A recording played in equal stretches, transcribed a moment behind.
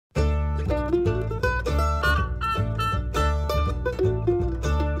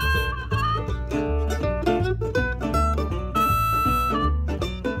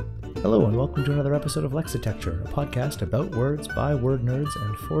welcome to another episode of Lexitecture, a podcast about words by word nerds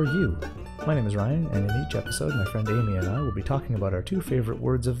and for you. My name is Ryan, and in each episode, my friend Amy and I will be talking about our two favorite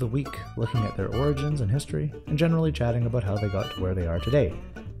words of the week, looking at their origins and history, and generally chatting about how they got to where they are today.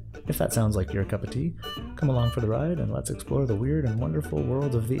 If that sounds like your cup of tea, come along for the ride and let's explore the weird and wonderful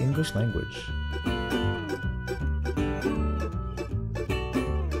world of the English language.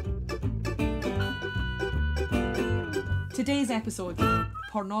 Today's episode,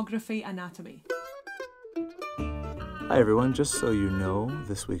 Pornography Anatomy. Hi everyone, just so you know,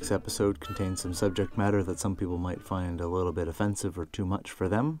 this week's episode contains some subject matter that some people might find a little bit offensive or too much for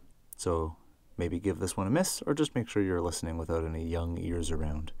them, so maybe give this one a miss, or just make sure you're listening without any young ears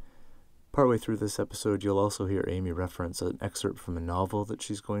around. Partway through this episode, you'll also hear Amy reference an excerpt from a novel that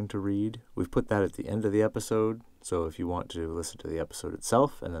she's going to read. We've put that at the end of the episode, so if you want to listen to the episode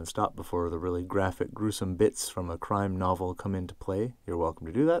itself and then stop before the really graphic, gruesome bits from a crime novel come into play, you're welcome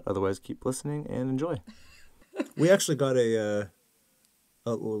to do that. Otherwise, keep listening and enjoy. We actually got a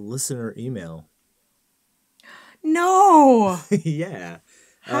listener email. No! Yeah.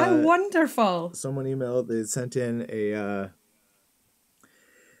 How wonderful. Someone emailed, they sent in a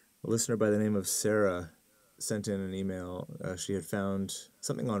listener by the name of Sarah sent in an email. She had found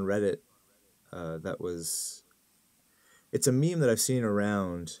something on Reddit it's a meme that I've seen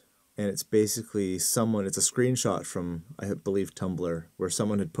around, and it's basically it's a screenshot from, I believe, Tumblr, where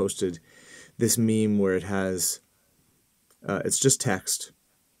someone had posted this meme where it has, it's just text,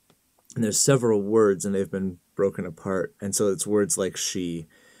 and there's several words, and they've been broken apart, and so it's words like she,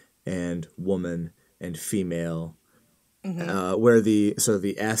 and woman, and female, where the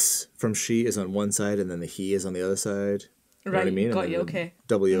S from she is on one side, and then the he is on the other side. You know what I mean? Got you, okay.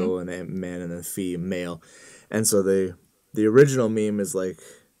 W-O and a man, and then fee, male. And so the original meme is like,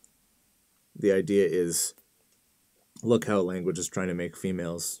 the idea is, look how language is trying to make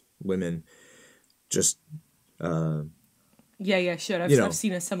females, women, just... Yeah, sure. I've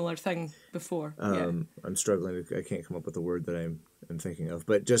seen a similar thing before. I'm struggling. I can't come up with the word that I'm thinking of.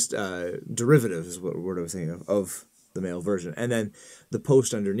 But just derivative is what word I was thinking of the male version. And then the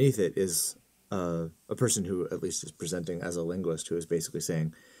post underneath it is a person who at least is presenting as a linguist who is basically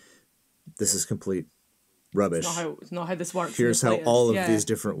saying, this is complete rubbish. It's not how this works. Here's how all of these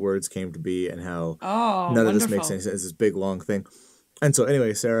different words came to be and how none of this makes any sense. It's this big, long thing. And so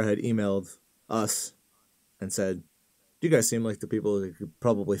anyway, Sarah had emailed us and said, you guys seem like the people who could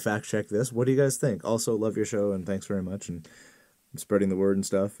probably fact check this. What do you guys think? Also, love your show and thanks very much. And spreading the word and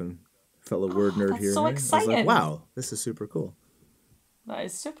stuff. And fellow word nerd here. That's so exciting. I was like, wow, this is super cool. That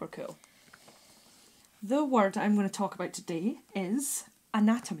is super cool. The word I'm going to talk about today is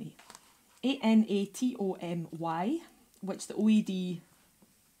anatomy. Anatomy, which the OED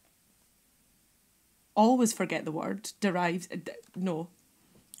always forget the word, derives... No.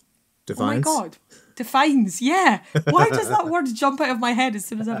 Defines? Oh my God. Defines, yeah. Why does that word jump out of my head as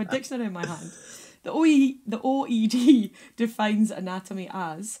soon as I have a dictionary in my hand? The OED defines anatomy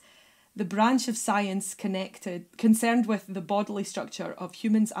as the branch of science concerned with the bodily structure of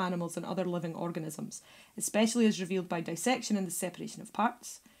humans, animals, and other living organisms, especially as revealed by dissection and the separation of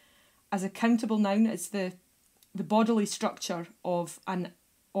parts. As a countable noun, it's the bodily structure of an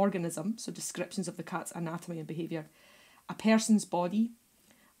organism, so descriptions of the cat's anatomy and behaviour, a person's body,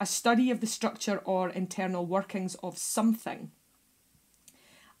 a study of the structure or internal workings of something.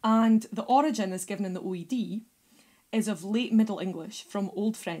 And the origin, as given in the OED, is of late Middle English from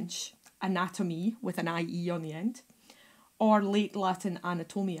Old French, anatomie, with an IE on the end, or late Latin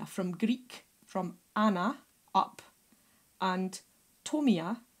anatomia, from Greek, from ana, up, and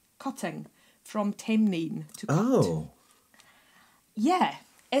tomia, cutting, from temnein, to cut. Oh. Yeah,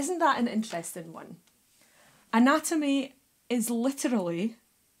 isn't that an interesting one? Anatomy is literally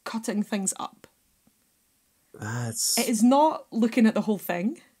cutting things up. It is not looking at the whole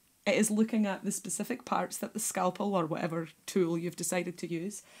thing. It is looking at the specific parts that the scalpel or whatever tool you've decided to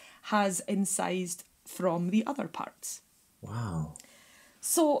use has incised from the other parts. Wow.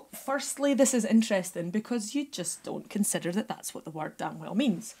 So, firstly, this is interesting because you just don't consider that that's what the word damn well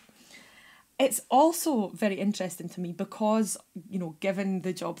means. It's also very interesting to me because, given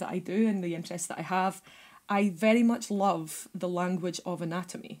the job that I do and the interest that I have, I very much love the language of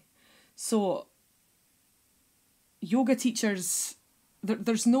anatomy. So, yoga teachers,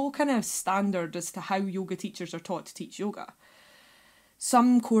 there's no kind of standard as to how yoga teachers are taught to teach yoga.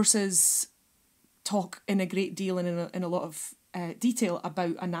 Some courses talk in a great deal and in a lot of detail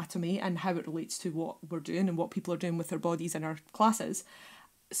about anatomy and how it relates to what we're doing and what people are doing with their bodies in our classes.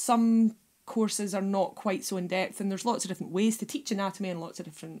 Some courses are not quite so in-depth, and there's lots of different ways to teach anatomy and lots of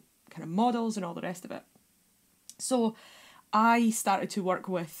different kind of models and all the rest of it. So I started to work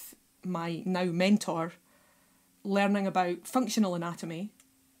with my now mentor learning about functional anatomy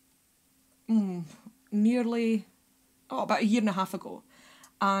about a year and a half ago,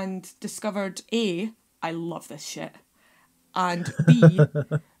 and discovered A, I love this shit, and B,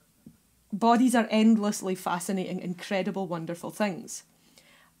 bodies are endlessly fascinating, incredible, wonderful things.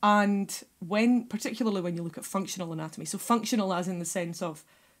 And particularly when you look at functional anatomy, so functional as in the sense of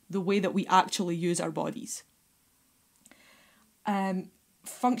the way that we actually use our bodies.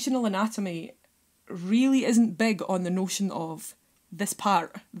 Functional anatomy really isn't big on the notion of this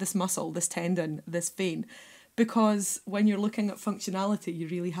part, this muscle, this tendon, this vein, because when you're looking at functionality, you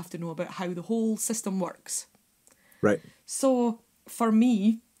really have to know about how the whole system works. Right. So for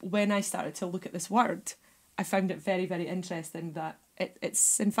me, when I started to look at this word, I found it very, very interesting that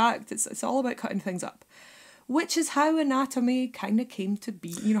it's all about cutting things up, which is how anatomy kind of came to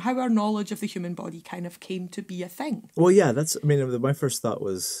be, how our knowledge of the human body kind of came to be a thing. Well, yeah, my first thought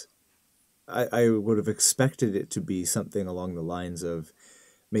was I would have expected it to be something along the lines of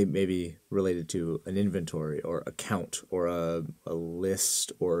maybe related to an inventory or a count or a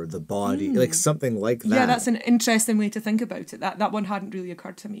list or the body, like something like that. Yeah, that's an interesting way to think about it. That one hadn't really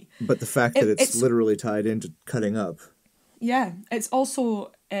occurred to me. But the fact that it's literally tied into cutting up. Yeah, it's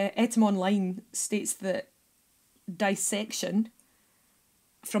also, Etim Online states that dissection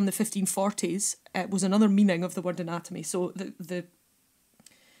from the 1540s was another meaning of the word anatomy. So the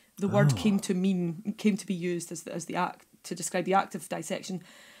word came to be used as the act to describe the act of dissection.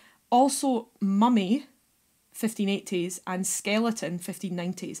 Also, mummy, 1580s, and skeleton,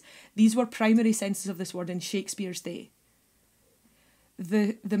 1590s. These were primary senses of this word in Shakespeare's day.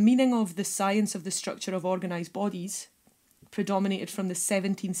 The meaning of the science of the structure of organised bodies predominated from the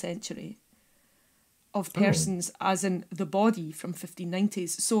 17th century of persons as in the body from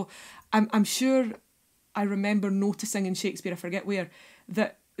 1590s. So I'm sure I remember noticing in Shakespeare, I forget where,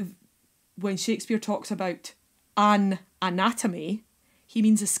 that when Shakespeare talks about an anatomy, he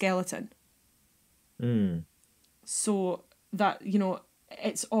means a skeleton. So that,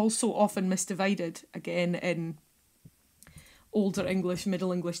 it's also often misdivided, again, in Older English,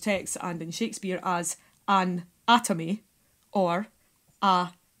 Middle English texts and in Shakespeare as an atomy or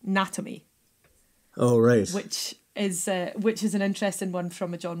anatomy. Oh, right. Which is an interesting one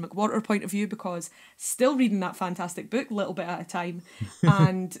from a John McWhorter point of view, because still reading that fantastic book a little bit at a time,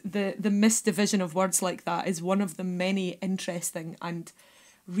 and the misdivision of words like that is one of the many interesting and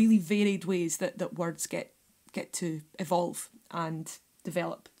really varied ways that words get to evolve and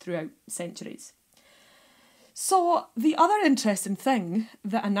develop throughout centuries. So the other interesting thing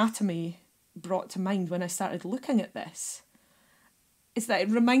that anatomy brought to mind when I started looking at this is that it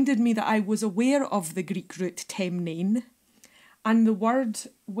reminded me that I was aware of the Greek root temnein, and the word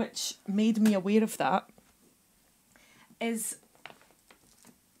which made me aware of that is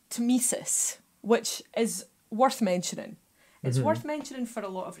tmesis, which is worth mentioning. It's worth mentioning for a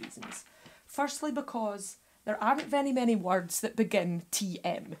lot of reasons. Firstly, because there aren't very many words that begin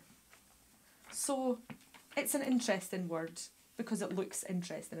TM. So it's an interesting word because it looks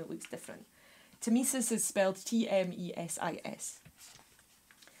interesting, it looks different. Tmesis is spelled Tmesis.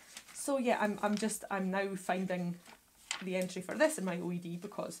 So yeah, I'm now finding the entry for this in my OED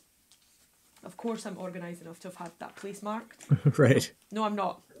because, of course, I'm organised enough to have had that place marked. Right. No, I'm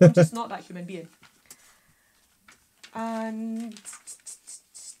not. I'm just not that human being. And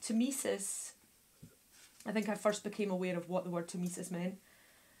tmesis, I think I first became aware of what the word tmesis meant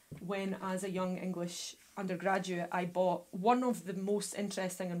when, as a young English undergraduate, I bought one of the most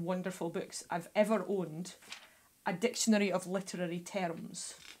interesting and wonderful books I've ever owned, A Dictionary of Literary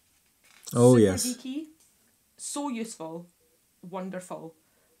Terms. Oh, Super yes. geeky, so useful, wonderful.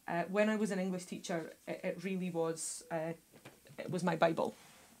 When I was an English teacher, it really was, it was my Bible.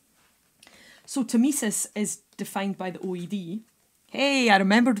 So tmesis is defined by the OED. Hey, I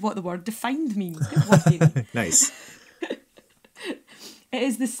remembered what the word defined means. Good work, Amy. Nice. It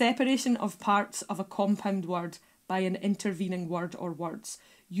is the separation of parts of a compound word by an intervening word or words,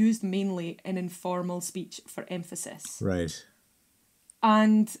 used mainly in informal speech for emphasis. Right.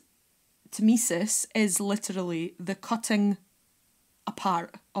 And tmesis is literally the cutting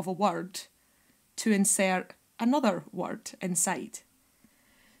apart of a word to insert another word inside.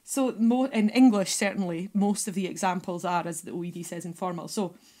 So in English, certainly, most of the examples are, as the OED says, informal.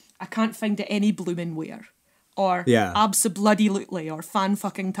 So I can't find it any bloomin' where, or abso-bloody-lutely, or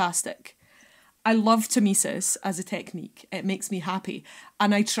fan-fucking-tastic. I love tmesis as a technique. It makes me happy.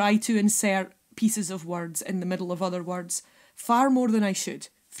 And I try to insert pieces of words in the middle of other words far more than I should,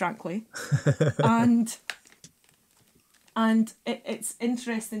 frankly. and it's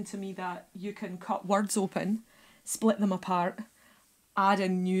interesting to me that you can cut words open, split them apart, add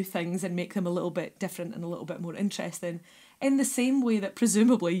in new things and make them a little bit different and a little bit more interesting, in the same way that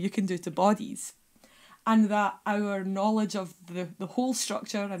presumably you can do to bodies. And that our knowledge of the whole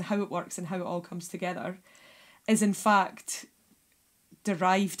structure and how it works and how it all comes together is in fact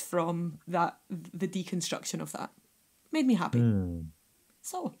derived from the deconstruction of that. Made me happy.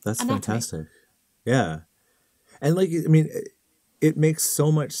 So That's anatomy. fantastic. Yeah. And like, I mean, it makes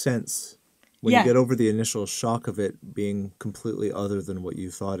so much sense when you get over the initial shock of it being completely other than what you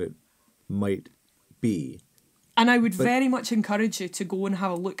thought it might be. And I would very much encourage you to go and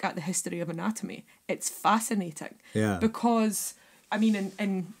have a look at the history of anatomy. It's fascinating. Yeah. Because, I mean,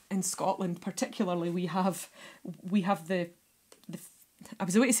 in Scotland particularly, we have the I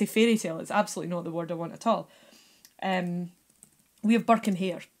was about to say fairy tale. It's absolutely not the word I want at all. We have Burke and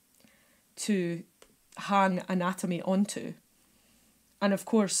Hare to hang anatomy onto. And of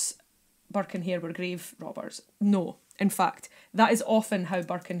course, Burke and Hare were grave robbers. No, in fact, that is often how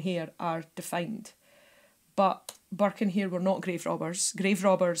Burke and Hare are defined. But Burke and Hare were not grave robbers. Grave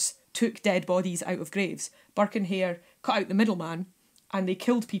robbers took dead bodies out of graves. Burke and Hare cut out the middleman and they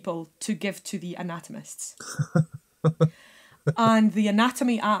killed people to give to the anatomists. And the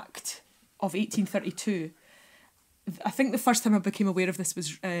Anatomy Act of 1832, I think the first time I became aware of this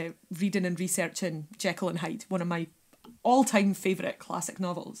was reading and researching Jekyll and Hyde, one of my all-time favourite classic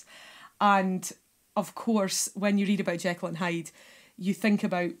novels. And of course, when you read about Jekyll and Hyde, you think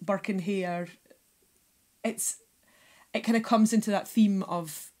about Burke and Hare. It kind of comes into that theme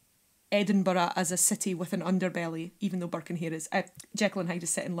of Edinburgh as a city with an underbelly, even though Burke and Hare is Jekyll and Hyde is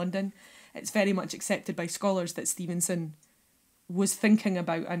set in London. It's very much accepted by scholars that Stevenson was thinking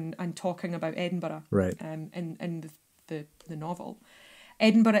about and talking about Edinburgh, right? In the novel.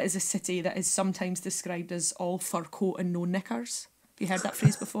 Edinburgh is a city that is sometimes described as all fur coat and no knickers. Have you heard that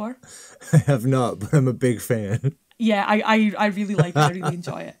phrase before? I have not, but I'm a big fan. Yeah, I really like it. I really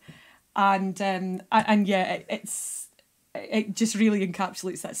enjoy it. And yeah, it just really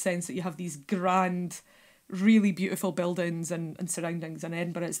encapsulates that sense that you have these grand, really beautiful buildings and surroundings, and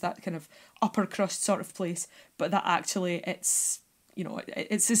Edinburgh is that kind of upper crust sort of place, but that actually it's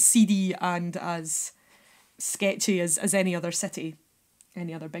as seedy and as sketchy as any other city,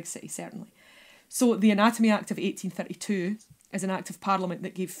 any other big city certainly. So the Anatomy Act of 1832 is an act of Parliament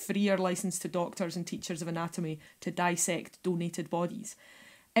that gave freer licence to doctors and teachers of anatomy to dissect donated bodies.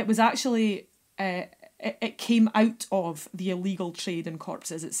 It was actually, it came out of the illegal trade in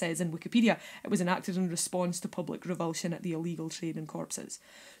corpses, it says in Wikipedia. It was enacted in response to public revulsion at the illegal trade in corpses.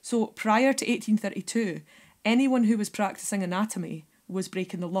 So prior to 1832, anyone who was practising anatomy was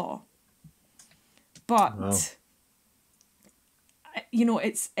breaking the law. But, wow.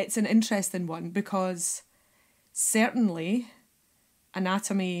 It's an interesting one because certainly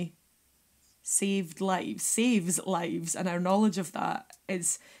anatomy saves lives, and our knowledge of that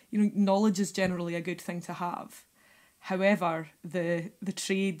is, knowledge is generally a good thing to have. However, the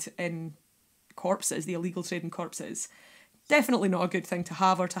trade in corpses, the illegal trade in corpses, definitely not a good thing to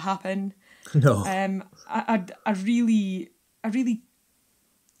have or to happen. No. A really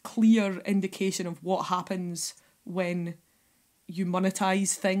clear indication of what happens when you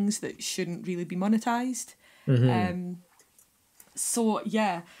monetize things that shouldn't really be monetized. Mm-hmm. So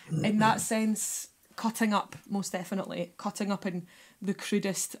yeah, in that sense, cutting up, most definitely, cutting up in the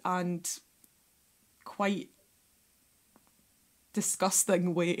crudest and quite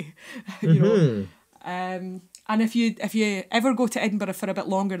disgusting way, Mm-hmm. And if you ever go to Edinburgh for a bit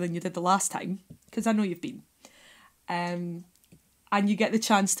longer than you did the last time, because I know you've been, and you get the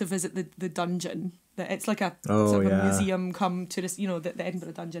chance to visit the dungeon. It's like a sort of a museum come tourist, the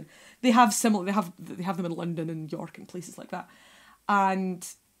Edinburgh dungeon. They have similar. They have them in London and York and places like that, and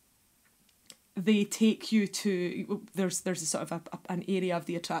they take you to there's a sort of an area of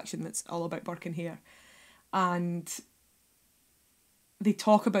the attraction that's all about Burke and Hare, and they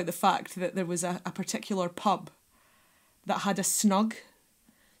talk about the fact that there was a particular pub that had a snug,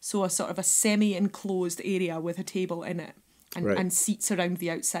 so a sort of a semi-enclosed area with a table in it and seats around the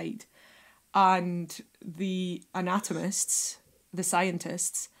outside. And the anatomists, the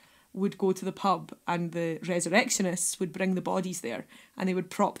scientists, would go to the pub and the resurrectionists would bring the bodies there and they would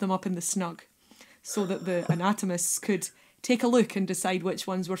prop them up in the snug so that the anatomists could take a look and decide which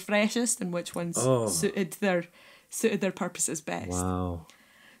ones were freshest and which ones suited their purposes best. Wow.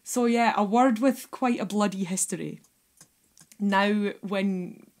 So yeah, a word with quite a bloody history. Now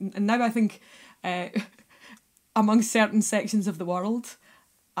I think among certain sections of the world,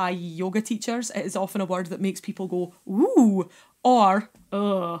 i.e. yoga teachers, it is often a word that makes people go, ooh, or,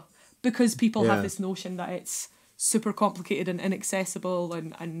 because people have this notion that it's super complicated and inaccessible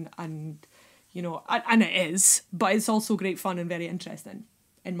and you know, and it is, but it's also great fun and very interesting,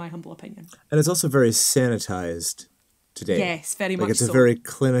 in my humble opinion. And it's also very sanitized today. Yes, very much Like, it's so. a very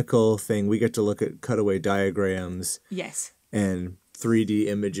clinical thing. We get to look at cutaway diagrams Yes. and 3D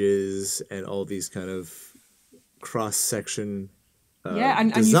images and all these kind of cross-section and you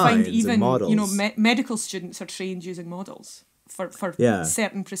find designs and even, you know, models. medical students are trained using models for Yeah.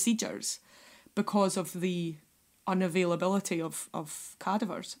 certain procedures because of the unavailability of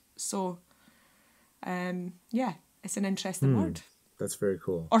cadavers. So, it's an interesting word. That's very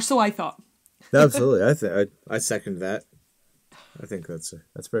cool. Or so I thought. Absolutely. I second that. I think that's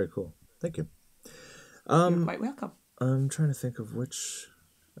very cool. Thank you. You're quite welcome. I'm trying to think of which.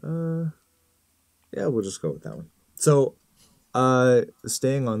 Yeah, we'll just go with that one. So,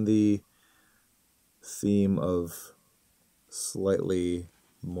 staying on the theme of slightly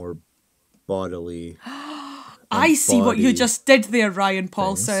more bodily. I see what you body just did there, Ryan things,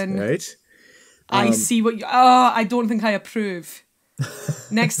 Paulson. right? I see what you. Oh, I don't think I approve.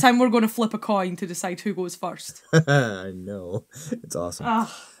 Next time we're going to flip a coin to decide who goes first. I know. It's awesome.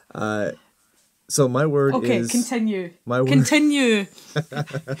 So my word Okay, is... continue. My word... Continue.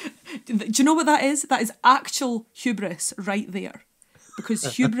 Do you know what that is? That is actual hubris right there.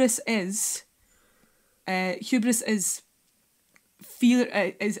 Because hubris is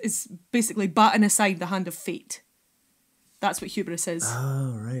fear, is basically batting aside the hand of fate. That's what hubris is.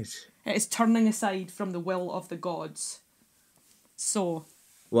 Oh, right. It is turning aside from the will of the gods. So,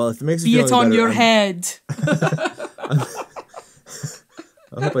 well, if it makes be you it feel any on better, your head.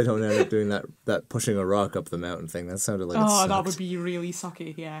 I hope I don't end up doing that pushing a rock up the mountain thing. That sounded like it Oh, sucked. that would be really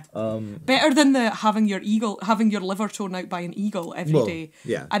sucky, yeah. Better than the having your liver torn out by an eagle every day,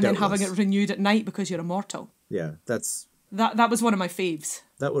 yeah, and then having doubtless. it renewed at night because you're immortal. Yeah, That was one of my faves.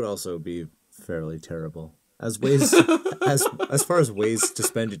 that would also be fairly terrible. As ways as far as ways to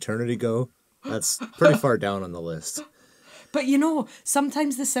spend eternity go, that's pretty far down on the list. But you know,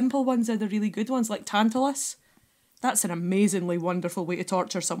 sometimes the simple ones are the really good ones, like Tantalus. That's an amazingly wonderful way to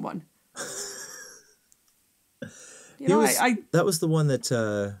torture someone. You know, that was the one that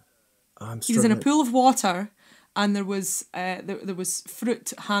he was in a pool of water, and there was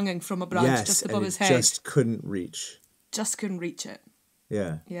fruit hanging from a branch just above his head. Just couldn't reach. Just couldn't reach it.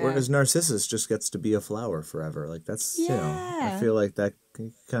 Yeah. Yeah. Whereas Narcissus just gets to be a flower forever. Like that's you know, I feel like that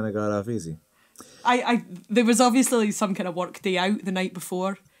kind of got off easy. There was obviously some kind of work day out the night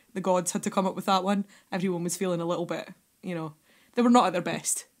before. The gods had to come up with that one. Everyone was feeling a little bit, you know, they were not at their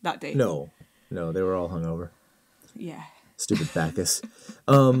best that day. No, they were all hungover. Yeah. Stupid Bacchus.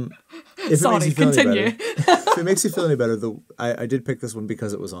 If Sorry, it makes you feel continue. Any better, if it makes you feel any better, I did pick this one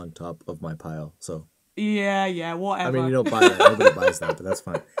because it was on top of my pile. So yeah, whatever. I mean, you don't buy that. Nobody buys that, but that's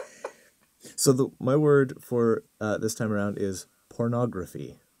fine. So my word for this time around is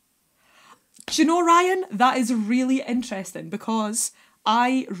pornography. Do you know, Ryan? That is really interesting because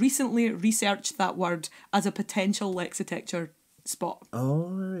I recently researched that word as a potential Lexitecture spot.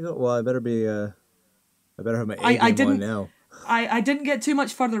 Oh, there we go. Well, I better have my A game on now. I didn't get too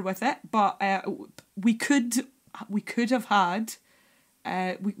much further with it, but we could have had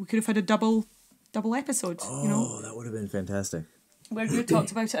a double episode. Oh, you know, that would have been fantastic. where you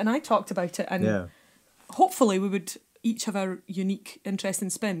talked about it and I talked about it, and Yeah. hopefully we would each have our unique, interesting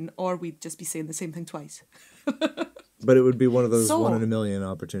spin, or we'd just be saying the same thing twice. But it would be one of those 1 in a million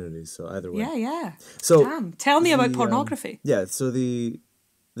opportunities. So either way. Yeah. So damn, tell me about pornography. Yeah. So the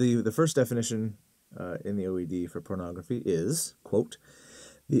first definition in the OED for pornography is, quote,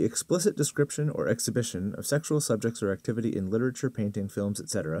 the explicit description or exhibition of sexual subjects or activity in literature, painting, films,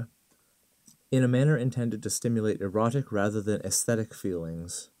 etc., in a manner intended to stimulate erotic rather than aesthetic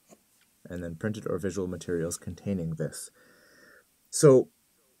feelings, and then printed or visual materials containing this. So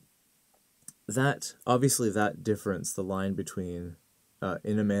that difference, the line between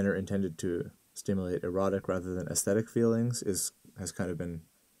in a manner intended to stimulate erotic rather than aesthetic feelings, has kind of been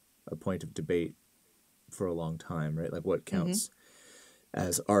a point of debate for a long time, right? Like what counts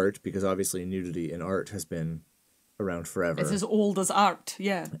as art, because obviously nudity in art has been around forever. It's as old as art,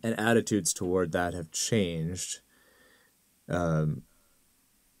 yeah. And attitudes toward that have changed.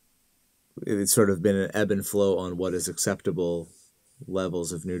 It's sort of been an ebb and flow on what is acceptable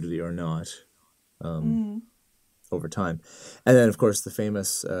levels of nudity or not over time. And then, of course, the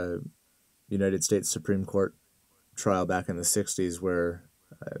famous United States Supreme Court trial back in the 60s where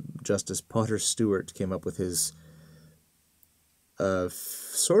Justice Potter Stewart came up with his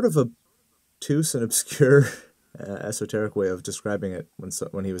sort of obtuse and obscure esoteric way of describing it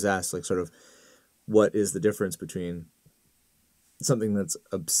when he was asked, like, sort of, what is the difference between something that's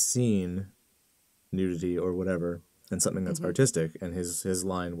obscene, nudity or whatever, and something that's artistic. And his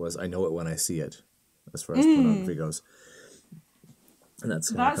line was, "I know it when I see it," as far as pornography goes. And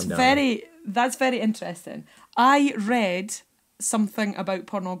that's kind of come down. That's very interesting. I read something about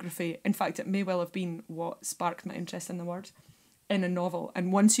pornography. In fact, it may well have been what sparked my interest in the word, in a novel.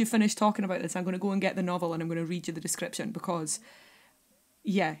 And once you finish talking about this, I'm going to go and get the novel and I'm going to read you the description because,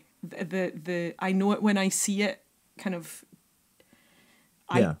 yeah, the I know it when I see it kind of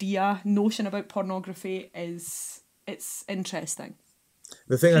notion about pornography it's interesting.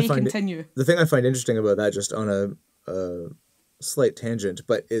 The thing I find interesting about that, just on a slight tangent,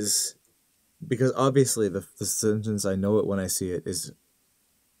 but is because obviously the sentence "I know it when I see it" is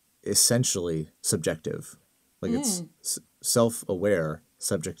essentially subjective, like it's self-aware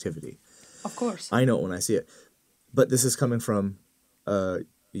subjectivity. Of course, I know it when I see it, but this is coming from a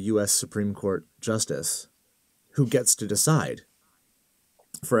U.S. Supreme Court justice who gets to decide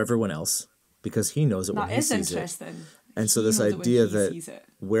for everyone else because he knows it when he sees it. And so this idea that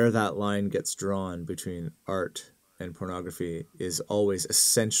where that line gets drawn between art and pornography is always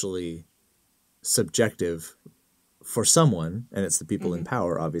essentially subjective for someone, and it's the people in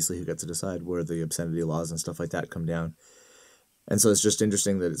power, obviously, who get to decide where the obscenity laws and stuff like that come down. And so it's just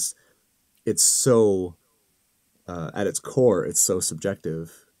interesting that it's so, at its core, it's so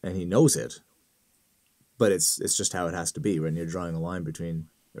subjective, and he knows it, but it's just how it has to be when you're drawing a line between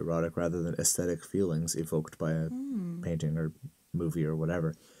erotic rather than aesthetic feelings evoked by a painting or movie or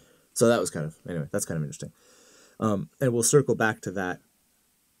whatever. So that was that's kind of interesting. And we'll circle back to that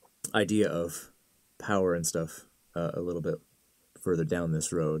idea of power and stuff a little bit further down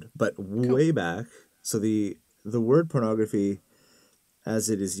this road. But way back, so the word pornography, as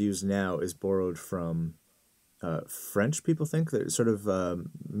it is used now, is borrowed from French. People think that sort of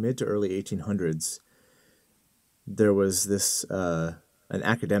mid to early 1800s, there was this an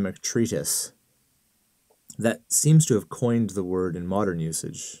academic treatise that seems to have coined the word in modern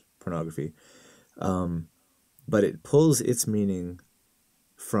usage, pornography. But it pulls its meaning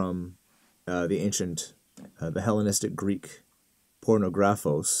from the ancient, the Hellenistic Greek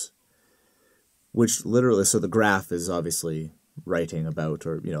pornographos, which literally, so the graph is obviously writing about,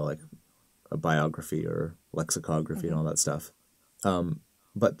 or, like a biography or lexicography and all that stuff.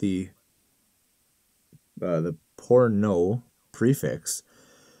 But the porno prefix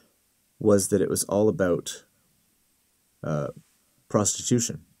was that it was all about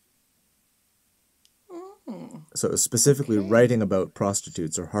prostitution. So it was specifically writing about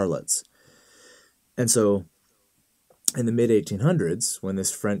prostitutes or harlots. And so in the mid-1800s, when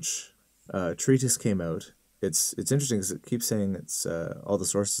this French treatise came out, it's interesting because it keeps saying all the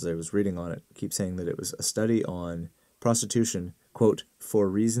sources I was reading on it keep saying that it was a study on prostitution, quote, for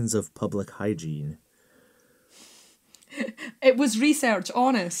reasons of public hygiene. It was research,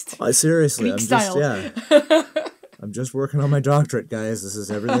 honest. Seriously, Greek style. I'm just working on my doctorate,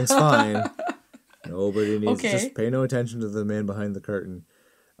 guys. Everything's fine. Nobody needs just pay no attention to the man behind the curtain.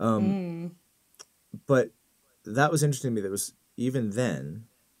 But that was interesting to me. That was even then.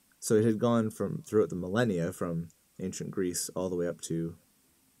 So it had gone throughout the millennia, from ancient Greece all the way up to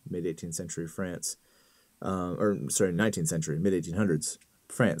mid-18th century France, 19th century, mid-1800s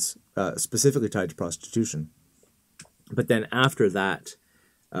France, specifically tied to prostitution. But then after that,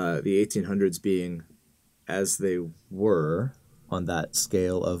 the 1800s being as they were on that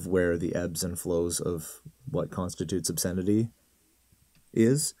scale of where the ebbs and flows of what constitutes obscenity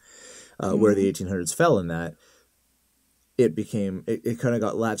is, where the 1800s fell in that, it kind of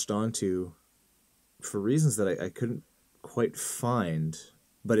got latched onto for reasons that I couldn't quite find,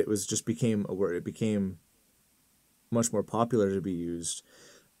 but it became a word. It became much more popular to be used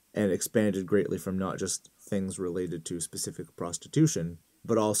and expanded greatly from not just things related to specific prostitution,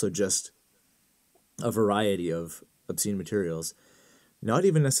 but also just a variety of obscene materials, not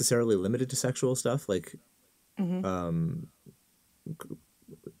even necessarily limited to sexual stuff. Like,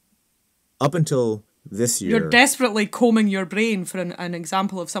 up until this year, you're desperately combing your brain for an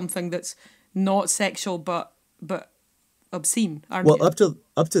example of something that's not sexual but obscene, aren't you? Well,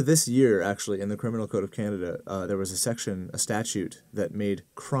 up to this year, actually, in the Criminal Code of Canada, there was a statute that made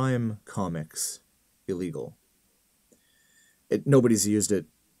crime comics illegal. Nobody's used it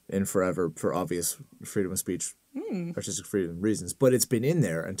in forever for obvious freedom of speech, artistic freedom reasons, but it's been in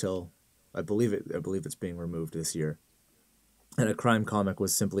there until I believe it's being removed this year. And a crime comic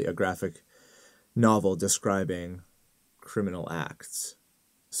was simply a graphic novel describing criminal acts.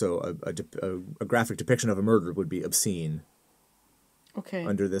 So a graphic depiction of a murder would be obscene. Okay.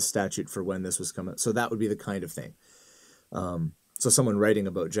 Under this statute for when this was coming. So that would be the kind of thing. So someone writing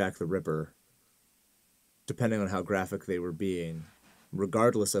about Jack the Ripper, depending on how graphic they were being,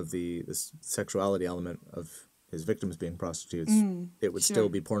 regardless of the sexuality element of his victims being prostitutes, it would sure. still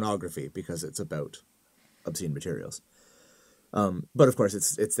be pornography because it's about obscene materials. But of course,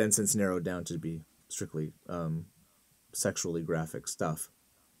 it's then since narrowed down to be strictly sexually graphic stuff.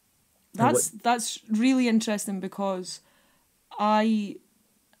 That's really interesting because I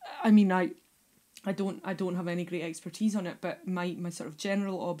mean I don't have any great expertise on it, but my sort of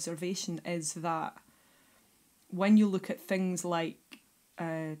general observation is that when you look at things like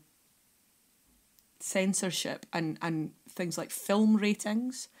censorship and things like film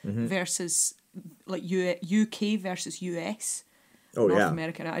ratings versus like UK versus US, North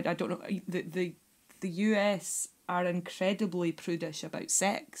America. I don't know. The US are incredibly prudish about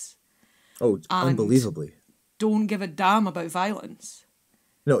sex. Oh, unbelievably. Don't give a damn about violence.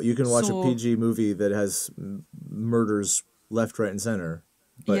 No, you can watch a PG movie that has murders left, right, and center,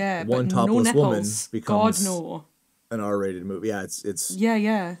 but one topless woman becomes an R-rated movie. Yeah, it's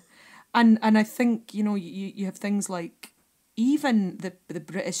yeah. And I think, you have things like even the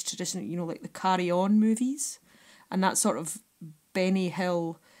British tradition, like the Carry On movies and that sort of Benny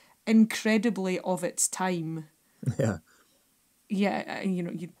Hill, incredibly of its time. Yeah. Yeah,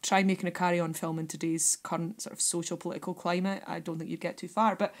 you try making a Carry On film in today's current sort of social political climate, I don't think you'd get too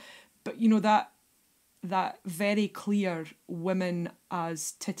far. But that very clear women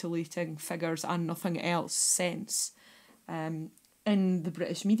as titillating figures and nothing else sense in the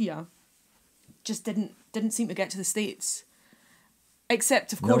British media just didn't seem to get to the States.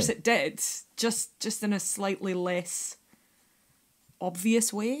 Except, of course, it did, just in a slightly less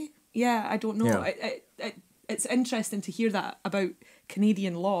obvious way. Yeah, I don't know. Yeah. It's interesting to hear that about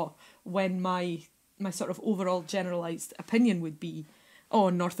Canadian law when my sort of overall generalised opinion would be,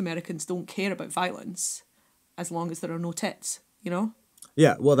 North Americans don't care about violence as long as there are no tits,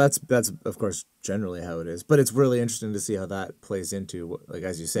 Yeah, well, that's of course generally how it is. But it's really interesting to see how that plays into, like,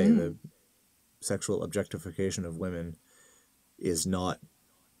 as you say, the sexual objectification of women is not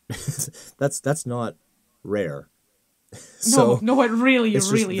that's not rare. So no, it really they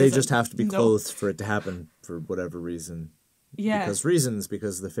isn't. just have to be clothed for it to happen for whatever reason. Yeah. Because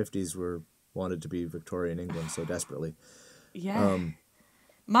the 50s wanted to be Victorian England so desperately. Yeah.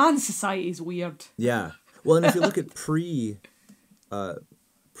 Man, society's weird. Yeah. Well, and if you look at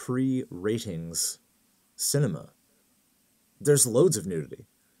pre-ratings cinema, there's loads of nudity.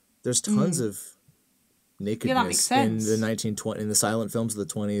 There's tons of nakedness in the 1920s, in the silent films of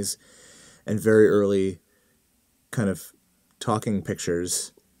the 20s, and very early kind of talking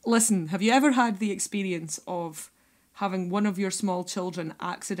pictures. Listen, have you ever had the experience of having one of your small children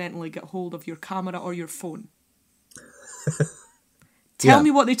accidentally get hold of your camera or your phone? Tell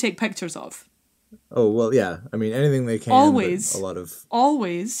me what they take pictures of. Oh, well, yeah. I mean, anything they can. Always. A lot of...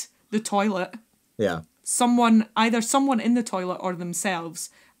 Always the toilet. Yeah. Either someone in the toilet or themselves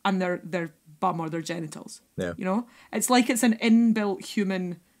and their bum or their genitals. Yeah. It's like it's an inbuilt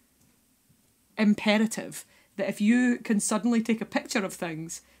human imperative that if you can suddenly take a picture of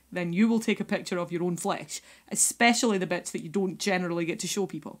things, then you will take a picture of your own flesh, especially the bits that you don't generally get to show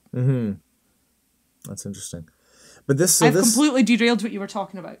people. Mm-hmm. That's interesting. But I've completely derailed what you were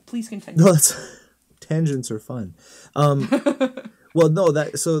talking about. Please continue. No, tangents are fun. Well, no,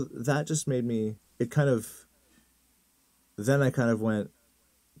 that just made me... Then I kind of went,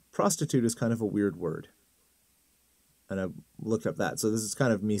 prostitute is kind of a weird word. And I looked up that. So this is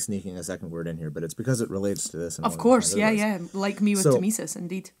kind of me sneaking a second word in here, but it's because it relates to this. Of course, yeah. Like me with Mimesis,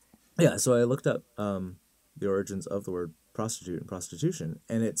 indeed. Yeah, so I looked up the origins of the word prostitute and prostitution,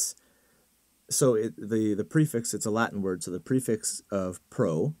 and it's... So the prefix, it's a Latin word, so the prefix of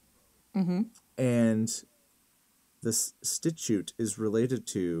pro, and this stitute is related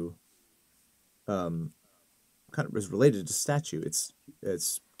to... is related to statue. It's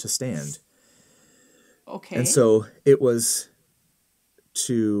to stand. Okay. And so it was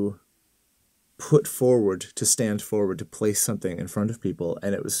to put forward, to stand forward, to place something in front of people,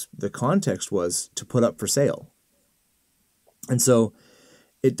 and the context was to put up for sale. And so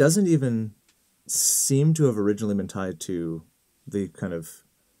it doesn't even seem to have originally been tied to the kind of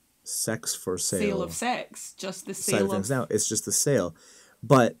sex for sale. Sale of sex, just the sale of... things now. It's just the sale.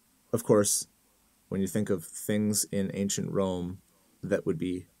 But, of course, when you think of things in ancient Rome that would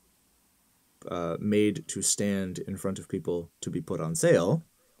be made to stand in front of people to be put on sale...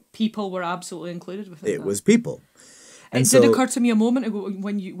 People were absolutely included within that. It was people. And it did occur to me a moment ago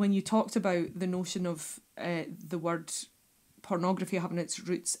when you talked about the notion of the word pornography having its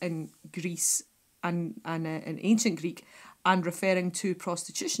roots in Greece and in ancient Greek and referring to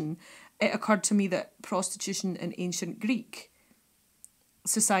prostitution. It occurred to me that prostitution in ancient Greek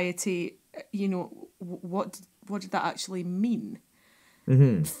society, what did that actually mean?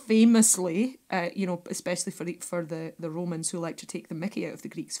 Famously, especially for the Romans who like to take the mickey out of the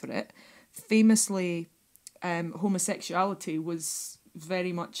Greeks for it, famously, homosexuality was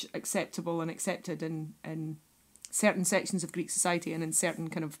very much acceptable and accepted in certain sections of Greek society and in certain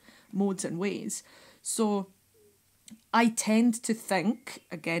kind of modes and ways. So I tend to think,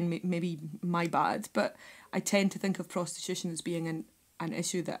 again, maybe my bad, but I tend to think of prostitution as being an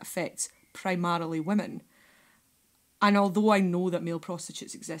issue that affects primarily women. And although I know that male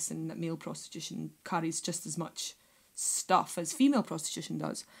prostitutes exist and that male prostitution carries just as much stuff as female prostitution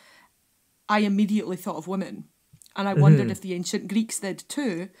does, I immediately thought of women. And I wondered if the ancient Greeks did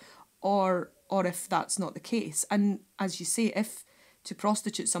too, or if that's not the case. And as you say, if to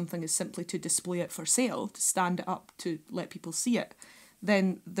prostitute something is simply to display it for sale, to stand it up, to let people see it,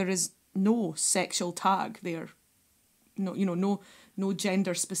 then there is no sexual tag there. No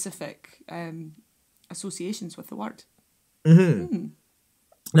gender specific associations with the word.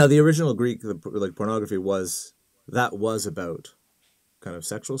 Now, the original Greek, pornography was about kind of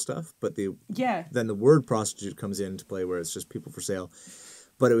sexual stuff, but then the word prostitute comes into play where it's just people for sale.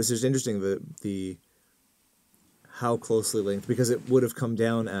 But it was just interesting the how closely linked, because it would have come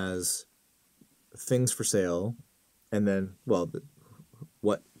down as things for sale, and then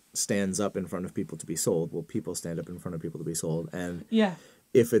what stands up in front of people to be sold? Well, people stand up in front of people to be sold, and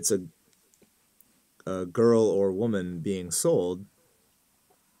if it's a girl or woman being sold,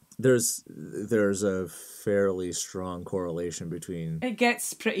 there's a fairly strong correlation between... It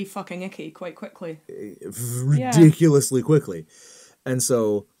gets pretty fucking icky quite quickly. Ridiculously quickly. And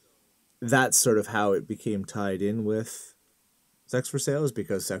so that's sort of how it became tied in with sex for sale, is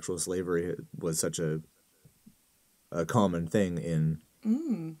because sexual slavery was such a common thing in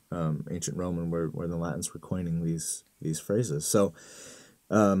ancient Rome, and where the Latins were coining these phrases. So,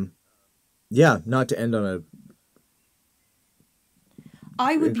 not to end on a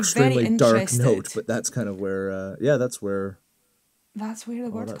I would extremely be very dark interested. note, but that's kind of where that's where the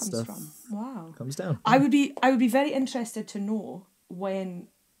word comes from. Wow, comes down. I would be very interested to know when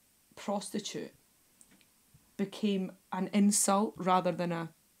prostitute became an insult rather than a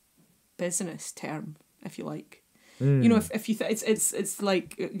business term, if you like. If you it's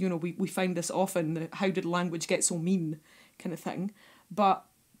like, we find this often, the how did language get so mean kind of thing, but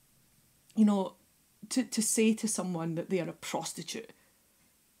to say to someone that they are a prostitute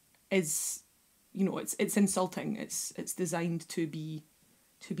is, it's insulting. It's designed to be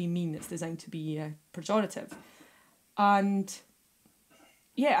mean. It's designed to be pejorative, and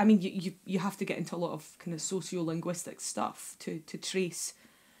you have to get into a lot of kind of sociolinguistic stuff to trace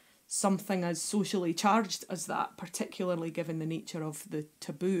something as socially charged as that, particularly given the nature of the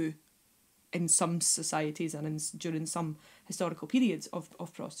taboo in some societies and during some historical periods of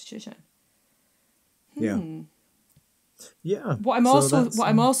prostitution. Yeah. What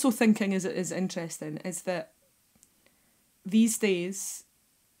I'm also thinking is interesting is that these days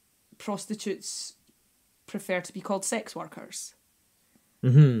prostitutes prefer to be called sex workers,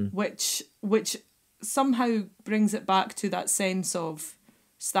 which somehow brings it back to that sense of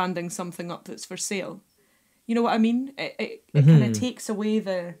standing something up that's for sale. You know what I mean? It kind of takes away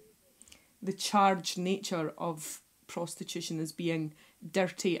the charged nature of prostitution as being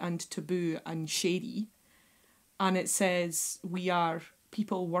dirty and taboo and shady, and it says we are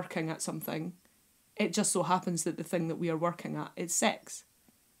people working at something. It just so happens that the thing that we are working at is sex.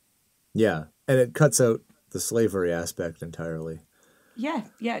 Yeah, and it cuts out the slavery aspect entirely. Yeah,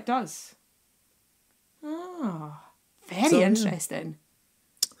 it does. Very interesting.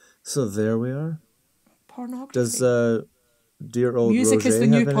 So there we are. Pornography. Does dear old music Roger is the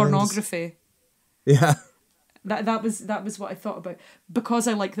new have pornography? Yeah. That was what I thought about, because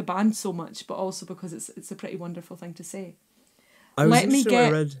I like the band so much, but also because it's a pretty wonderful thing to say.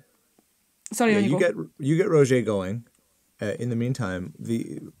 Sorry, you get Roger going. In the meantime,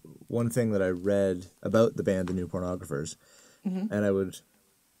 the one thing that I read about the band, the New Pornographers, and I would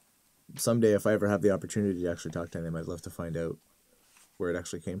someday, if I ever have the opportunity to actually talk to them, I'd love to find out where it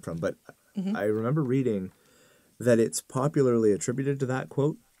actually came from. But I remember reading that it's popularly attributed to that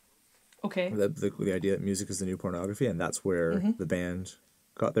quote. Okay. The idea that music is the new pornography, and that's where the band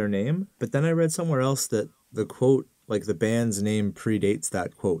got their name. But then I read somewhere else that the quote, like the band's name, predates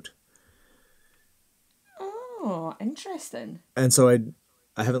that quote. Oh, interesting. And so I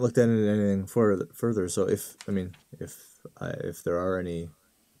haven't looked into anything further. So if there are any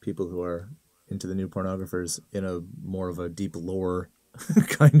people who are into the new pornographers in a more of a deep lore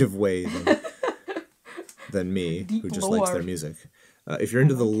kind of way than me, deep who just lore. likes their music. If you're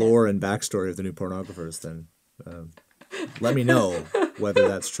into the lore and backstory of the new pornographers, then let me know whether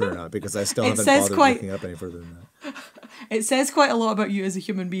that's true or not, because I still haven't bothered looking up any further than that. It says quite a lot about you as a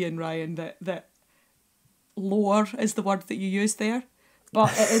human being, Ryan, that lore is the word that you used there.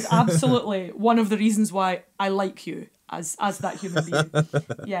 But it is absolutely one of the reasons why I like you as that human being.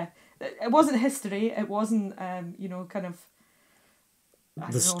 Yeah. It wasn't history. It wasn't, kind of, I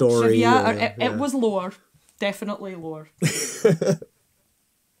don't know, story. trivia. It was lore. Definitely lore.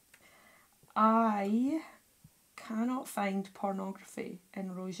 I cannot find pornography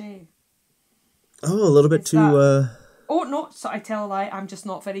in Roger. Oh, a little bit too... Oh, no, so I tell a lie. I'm just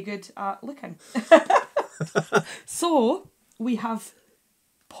not very good at looking. So, we have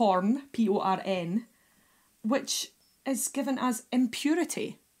porn, Porn, which is given as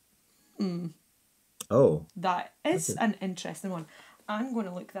impurity. Oh. That is an interesting one. I'm going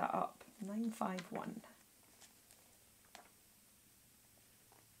to look that up. 951.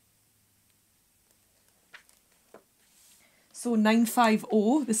 So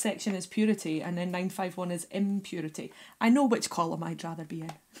 950, the section is purity, and then 951 is impurity. I know which column I'd rather be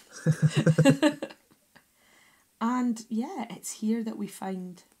in. And yeah, it's here that we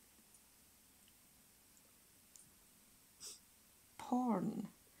find porn.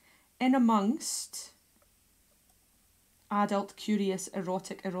 In amongst adult, curious,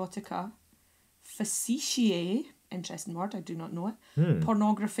 erotic, erotica, facetiae, interesting word, I do not know it,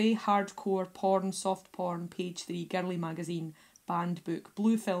 pornography, hardcore, porn, soft porn, page 3, girly magazine, banned book,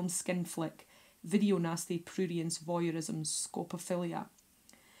 blue film, skin flick, video nasty, prurience, voyeurism, scopophilia.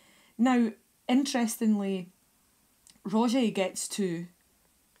 Now, interestingly, Roger gets to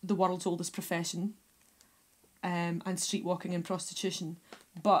the world's oldest profession and streetwalking and prostitution,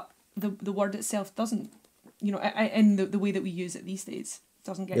 but the word itself doesn't, in the way that we use it these days,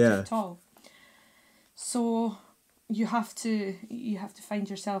 doesn't get to it at all. So you have to find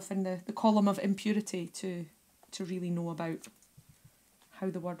yourself in the column of impurity to really know about how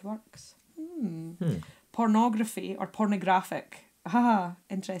the word works. Pornography or pornographic. Ah,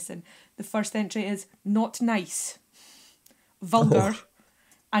 interesting. The first entry is not nice, vulgar,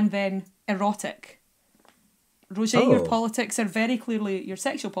 and then erotic. Roger, your politics are very clearly, your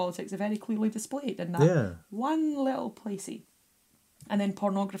sexual politics are very clearly displayed in that one little placey. And then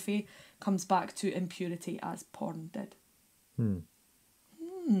pornography comes back to impurity as porn did.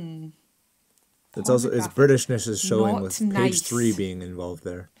 It's also, its Britishness is showing with page 3 being involved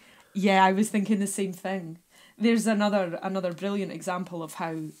there. Yeah, I was thinking the same thing. There's another brilliant example of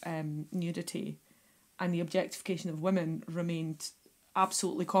how nudity and the objectification of women remained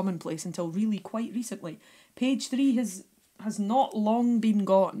absolutely commonplace until really quite recently. Page 3 has not long been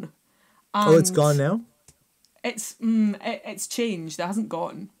gone. Oh, it's gone now? It's changed. It hasn't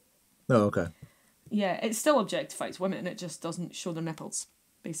gone. Oh, okay. Yeah, it still objectifies women. It just doesn't show their nipples,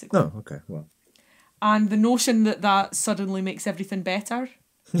 basically. Oh, okay. Well. And the notion that suddenly makes everything better.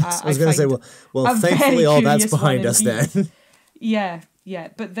 Yes, I was going to say, well, thankfully all that's behind us then. Yeah.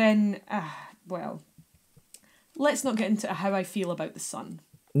 But then, let's not get into how I feel about the sun.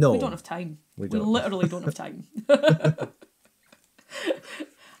 No. We don't have time. We don't. Literally don't have time.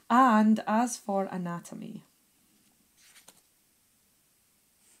 And as for anatomy,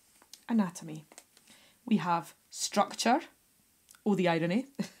 we have structure, oh the irony,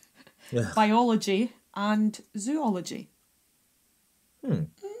 biology and zoology.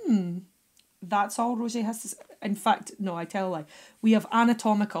 That's all Roger has to say. In fact, no, I tell a lie. We have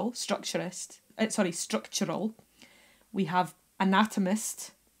anatomical, structural. We have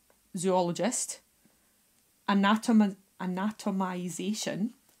anatomist, zoologist,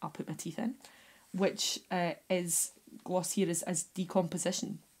 anatomization, I'll put my teeth in, which is glossed here as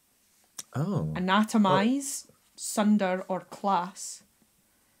decomposition. Oh. Anatomize, sunder or class,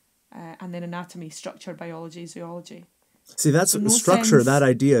 and then anatomy, structure, biology, zoology. See, that's structure. That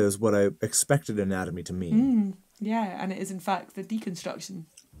idea is what I expected anatomy to mean. Yeah, and it is in fact the deconstruction.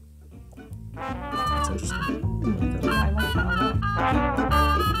 That's interesting. Yeah, I like that a lot.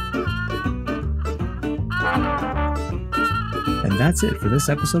 And that's it for this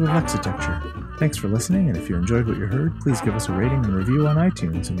episode of Lexitecture. Thanks for listening, and if you enjoyed what you heard, please give us a rating and review on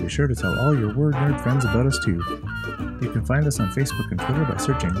iTunes, and be sure to tell all your word nerd friends about us too. You can find us on Facebook and Twitter by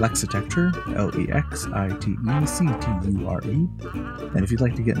searching Lexitecture, Lexitecture. And if you'd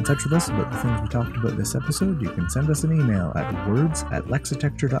like to get in touch with us about the things we talked about this episode, you can send us an email at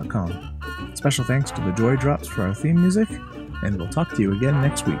words@lexitecture.com. Special thanks to the Joy Drops for our theme music, and we'll talk to you again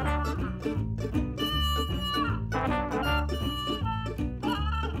next week.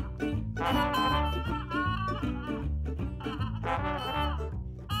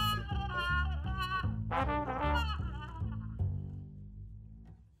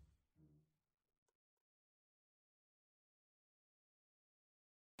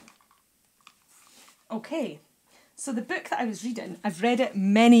 Okay, So the book that I was reading, I've read it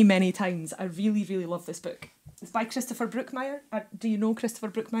many, many times. I really, really love this book. It's by Christopher Brookmyre. Do you know Christopher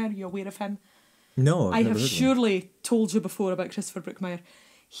Brookmyre? Are you aware of him? No, I've I never have heard of him. surely told you before about Christopher Brookmyre.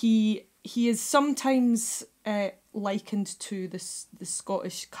 He is sometimes likened to the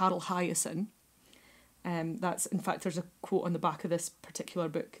Scottish Carl Hyacin. That's, in fact, there's a quote on the back of this particular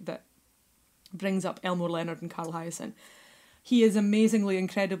book that brings up Elmore Leonard and Carl Hyacin. He is amazingly,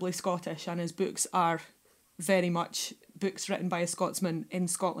 incredibly Scottish, and his books are very much books written by a Scotsman in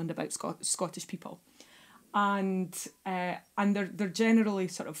Scotland about Scottish people, and they're generally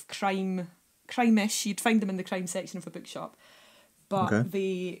sort of crime-ish. You'd find them in the crime section of a bookshop, but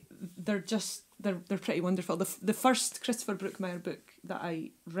Okay. they're pretty wonderful. The first Christopher Brookmyre book that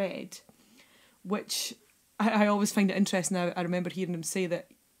I read, which I always find it interesting now. I remember hearing him say that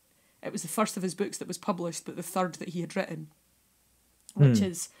it was the first of his books that was published, but the third that he had written, which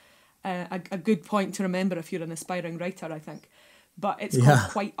is a good point to remember if you're an aspiring writer, I think. But it's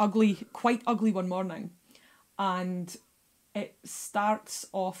called Quite Ugly One Morning. And it starts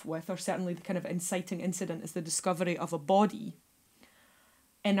off with, or certainly the kind of inciting incident is the discovery of a body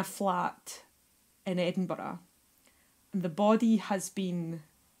in a flat in Edinburgh. And the body has been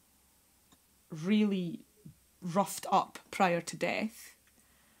really roughed up prior to death.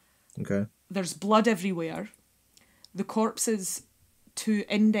 Okay. There's blood everywhere. The corpse's 2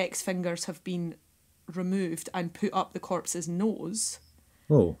 index fingers have been removed and put up the corpse's nose.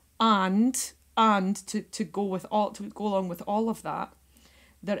 Oh. And to go along with all of that,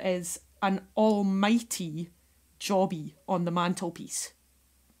 there is an almighty jobby on the mantelpiece.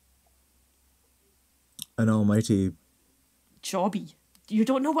 An almighty Jobby. You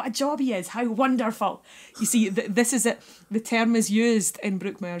don't know what a jobby is? How wonderful! You see, this is it. The term is used in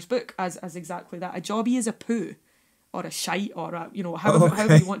Brookmyre's book as exactly that. A jobby is a poo, or a shite, or a,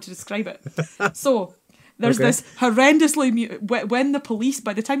 however you want to describe it. So there's this horrendously by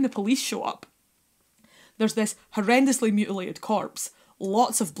the time the police show up, there's this horrendously mutilated corpse,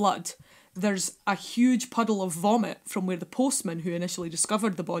 lots of blood. There's a huge puddle of vomit from where the postman who initially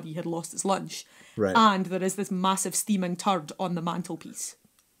discovered the body had lost his lunch. Right. And there is this massive steaming turd on the mantelpiece.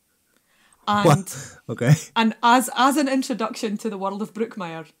 And Okay. and as an introduction to the world of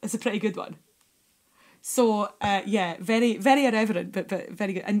Brookmyre, it's a pretty good one. So very, very irreverent, but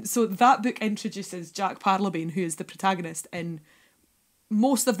very good. And so that book introduces Jack Parlebane, who is the protagonist in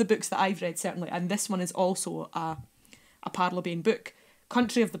most of the books that I've read, certainly, and this one is also a Parlebane book,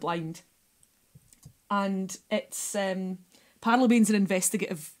 Country of the Blind. And it's Parlebane's an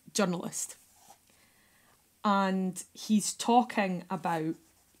investigative journalist, and he's talking about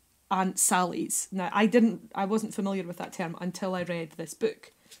Aunt Sally's. Now, I wasn't familiar with that term until I read this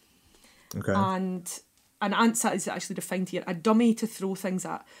book. Okay. And an Aunt Sally's actually defined here: a dummy to throw things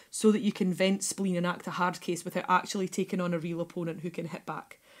at, so that you can vent spleen and act a hard case without actually taking on a real opponent who can hit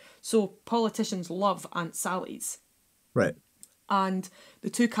back. So politicians love Aunt Sally's. Right. And the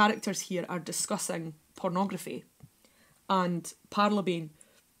 2 characters here are discussing pornography. And Parlebane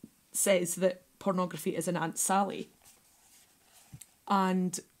says that pornography is an Aunt Sally.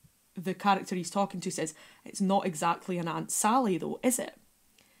 And the character he's talking to says, it's not exactly an Aunt Sally though, is it?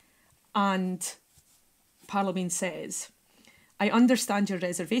 And Parlebane says, I understand your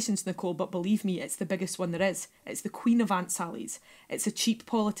reservations, Nicole, but believe me, it's the biggest one there is. It's the queen of Aunt Sally's. It's a cheap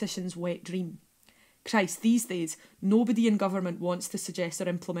politician's wet dream. Christ, these days, nobody in government wants to suggest or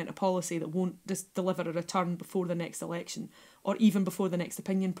implement a policy that won't deliver a return before the next election, or even before the next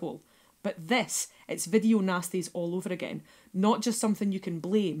opinion poll. But this, it's video nasties all over again. Not just something you can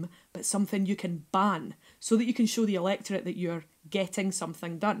blame, but something you can ban, so that you can show the electorate that you're getting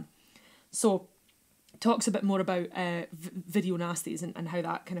something done. So, talks a bit more about video nasties and how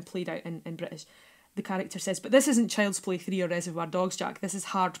that kind of played out in British. The character says, but this isn't Child's Play 3 or Reservoir Dogs, Jack. This is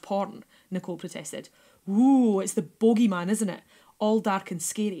hard porn, Nicole protested. Ooh, it's the bogeyman, isn't it? All dark and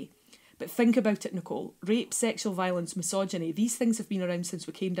scary. But think about it, Nicole. Rape, sexual violence, misogyny, these things have been around since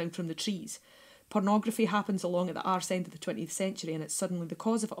we came down from the trees. Pornography happens along at the arse end of the 20th century and it's suddenly the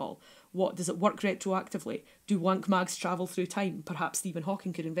cause of it all. What, does it work retroactively? Do wank mags travel through time? Perhaps Stephen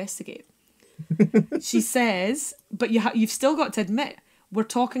Hawking could investigate. She says, but you've still got to admit, we're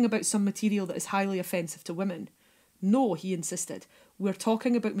talking about some material that is highly offensive to women. No, he insisted. We're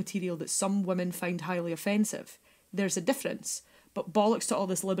talking about material that some women find highly offensive. There's a difference. But bollocks to all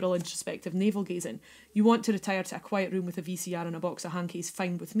this liberal introspective navel-gazing. You want to retire to a quiet room with a VCR and a box of hankies,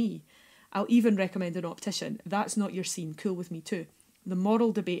 fine with me. I'll even recommend an optician. That's not your scene, cool with me too. The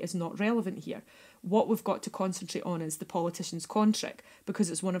moral debate is not relevant here. What we've got to concentrate on is the politician's con trick, because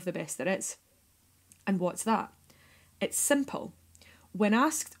it's one of the best there is. And what's that? It's simple. When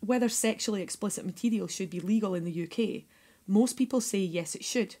asked whether sexually explicit material should be legal in the UK, most people say yes, it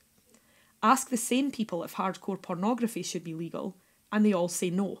should. Ask the same people if hardcore pornography should be legal, and they all say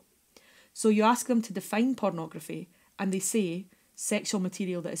no. So you ask them to define pornography, and they say sexual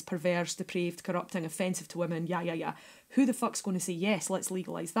material that is perverse, depraved, corrupting, offensive to women, yeah. Who the fuck's going to say yes, let's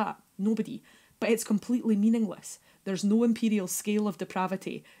legalise that? Nobody. But it's completely meaningless. There's no imperial scale of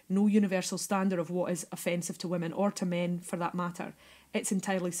depravity, no universal standard of what is offensive to women or to men for that matter. It's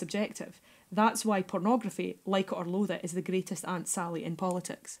entirely subjective. That's why pornography, like it or loathe it, is the greatest Aunt Sally in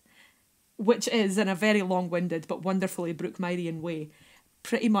politics. Which is, in a very long-winded but wonderfully Brookmyrian way,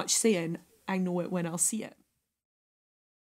 pretty much saying, I know it when I'll see it.